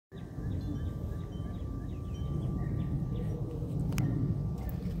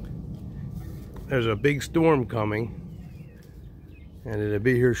there's a big storm coming, and it'll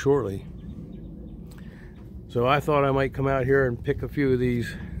be here shortly. So I thought I might come out here and pick a few of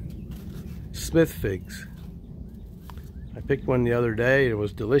these Smith figs. I picked one the other day. It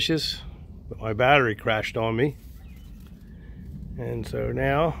was delicious, but my battery crashed on me. And so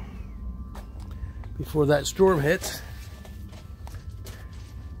now, before that storm hits,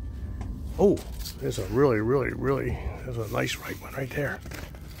 oh, there's a there's a nice ripe one right there.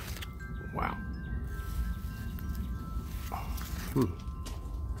 Wow.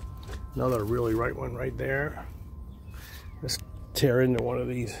 Another really ripe one right there. Let's tear into one of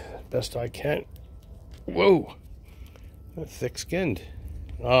these best I can. Whoa, that's thick-skinned.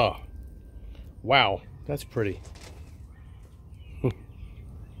 Oh, wow, that's pretty.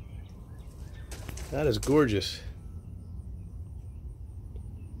 That is gorgeous.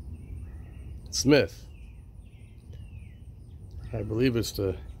 Smith. I believe it's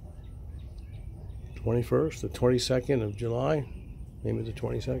the 21st, the 22nd of July. Maybe the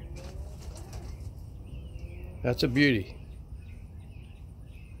 22nd. That's a beauty.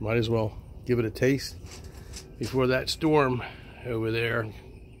 Might as well give it a taste before that storm over there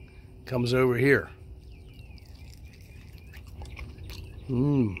comes over here.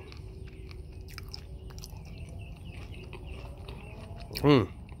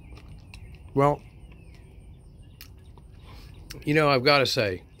 Well, you know, I've got to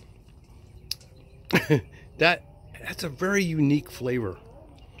say, that's a very unique flavor.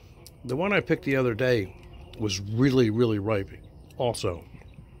 The one I picked the other day was really ripe also.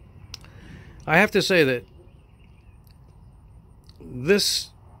 I have to say that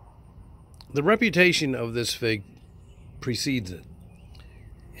the reputation of this fig precedes it,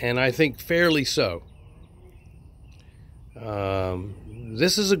 and I think fairly so.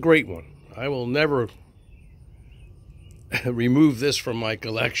 This is a great one. I will never remove this from my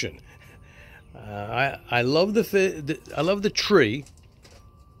collection. I love I love the tree.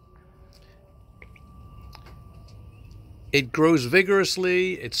 It grows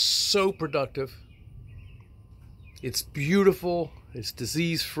vigorously. It's so productive. It's beautiful. It's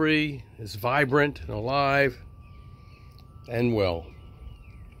disease-free. It's vibrant and alive and well.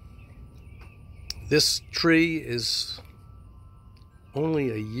 This tree is only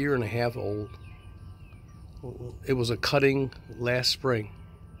a year and a half old. It was a cutting last spring.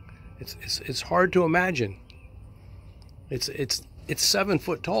 It's hard to imagine. It's 7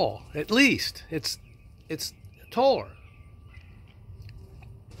 foot tall at least. It's taller.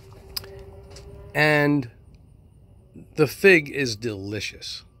 And the fig is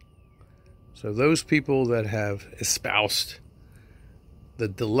delicious. So those people that have espoused the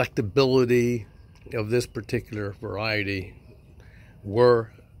delectability of this particular variety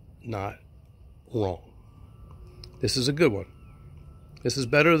were not wrong. This is a good one. This is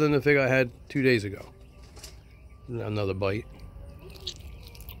better than the fig I had 2 days ago. Another bite.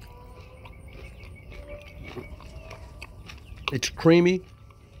 It's creamy.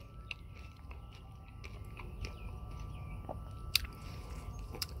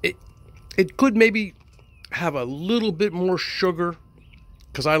 It could maybe have a little bit more sugar,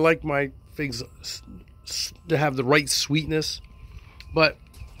 because I like my figs to have the right sweetness, but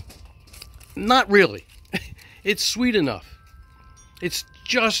not really. It's sweet enough. It's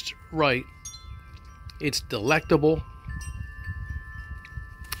just right. It's delectable.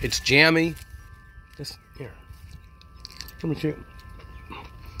 It's jammy. Here. Let me see.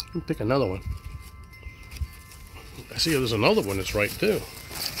 Let me pick another one. I see there's another one that's ripe too.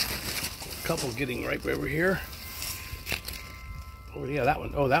 A couple getting ripe over here. Oh yeah, that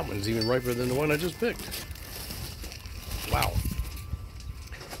one. Oh, that one's even riper than the one I just picked. Wow.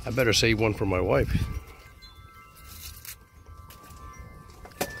 I better save one for my wife.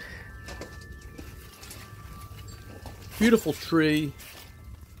 Beautiful tree.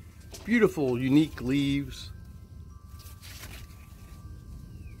 Beautiful, unique leaves.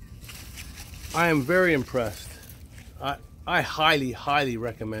 I am very impressed. I highly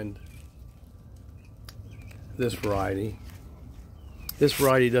recommend this variety. This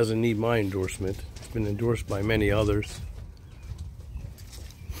variety doesn't need my endorsement. It's been endorsed by many others.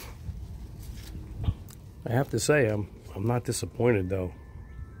 I have to say, I'm not disappointed though.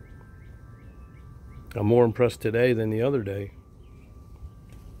 I'm more impressed today than the other day.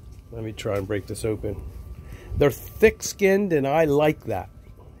 Let me try and break this open. They're thick-skinned, and I like that.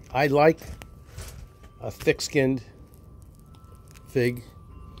 I like a thick-skinned fig.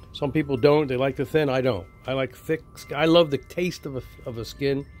 Some people don't. They like the thin. I don't. I like thick. I love the taste of a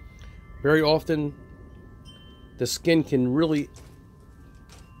skin. Very often, the skin can really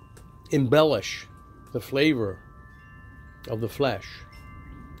embellish the flavor of the flesh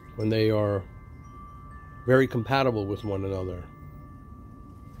when they are very compatible with one another,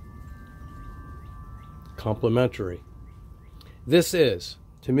 complementary. This is,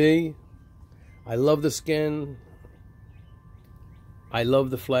 to me, I love the skin, I love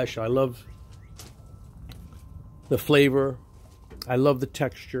the flesh, I love the flavor, I love the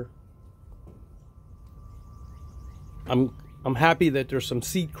texture. I'm happy that there's some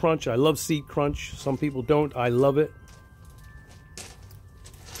seed crunch. I love seed crunch. Some people don't. I love it.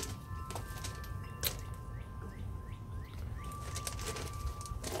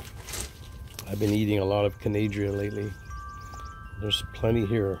 I've been eating a lot of Canadria lately. There's plenty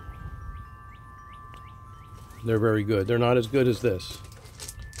here. They're very good. They're not as good as this.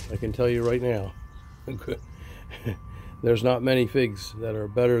 I can tell you right now. There's not many figs that are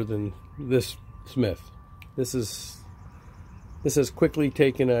better than this Smith. This has quickly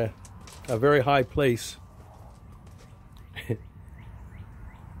taken a very high place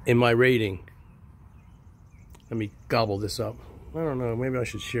in my rating. Let me gobble this up. I don't know, maybe I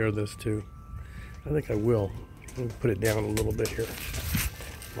should share this too. I think I will. Let me put it down a little bit here.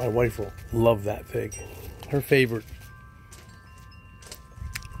 My wife will love that fig. Her favorite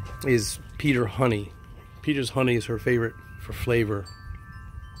is Peter Honey. Peter's Honey is her favorite for flavor.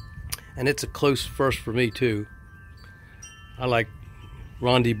 And it's a close first for me too. I like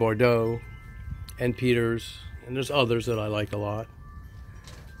Ronde Bordeaux and Peters, and there's others that I like a lot.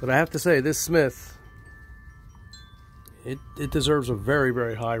 But I have to say, this Smith, it deserves a very,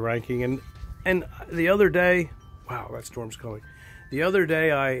 very high ranking. And the other day, wow, that storm's coming. The other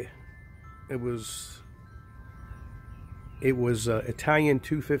day, it was Italian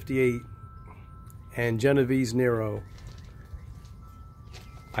 258 and Genovese Nero.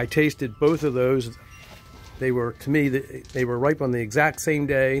 I tasted both of those. They were, to me, they were ripe on the exact same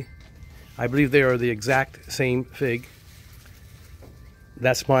day. I believe they are the exact same fig.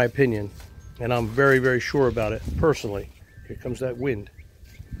 That's my opinion. And I'm very, very sure about it, personally. Here comes that wind.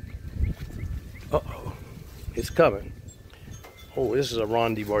 Uh-oh. It's coming. Oh, this is a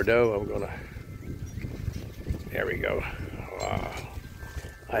Ronde Bordeaux. I'm gonna... There we go. Wow.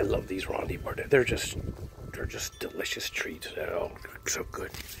 I love these Ronde Bordeaux. They're just delicious treats. Oh, so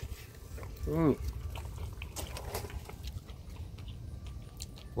good. Mm.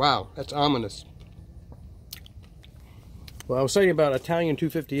 Wow, that's ominous. Well, I was saying about Italian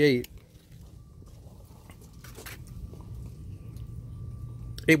 258.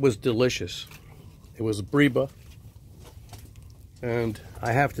 It was delicious. It was Breba. And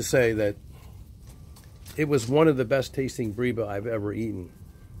I have to say that it was one of the best tasting Breba I've ever eaten.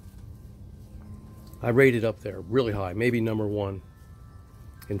 I rate it up there really high, maybe #1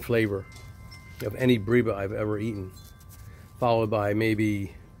 in flavor of any Breba I've ever eaten. Followed by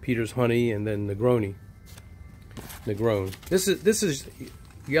maybe Peter's Honey and then Negroni. This is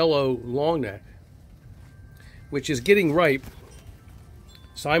yellow long neck, which is getting ripe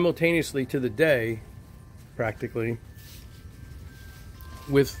simultaneously to the day, practically,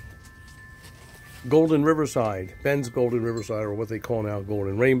 with Golden Riverside, Ben's Golden Riverside, or what they call now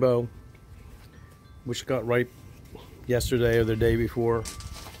Golden Rainbow, which got ripe yesterday or the day before.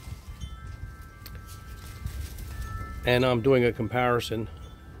 And I'm doing a comparison,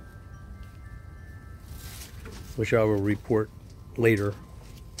 which I will report later.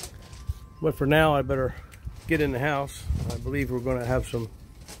 But for now, I better get in the house. I believe we're going to have some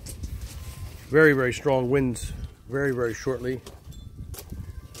very, very strong winds very, very shortly.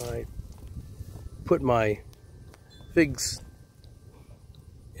 I put my figs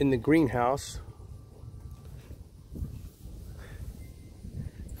in the greenhouse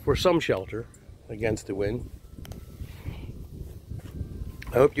for some shelter against the wind.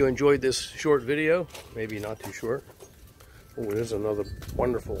 I hope you enjoyed this short video, maybe not too short. Oh, there's another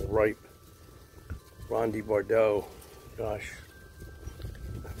wonderful ripe Ronde Bordeaux. Gosh,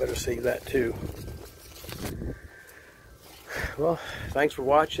 I better save that too. Well, thanks for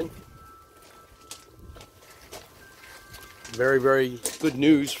watching. Very, very good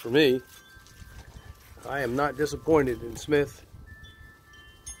news for me. I am not disappointed in Smith.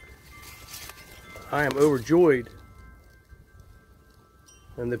 I am overjoyed.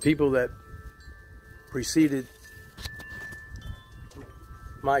 And the people that preceded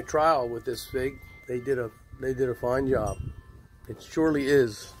my trial with this fig, they did a fine job. It surely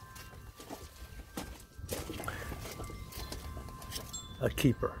is a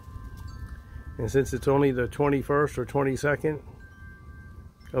keeper. And since it's only the 21st or 22nd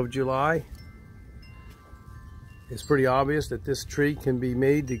of July, it's pretty obvious that this tree can be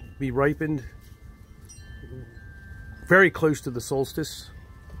made to be ripened very close to the solstice.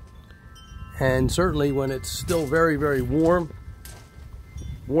 And certainly when it's still very, very warm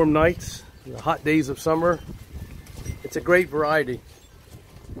nights, In the hot days of summer, it's a great variety.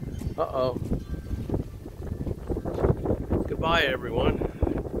 Uh-oh. Goodbye, everyone.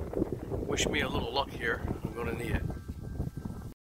 Wish me a little luck here. I'm going to need it.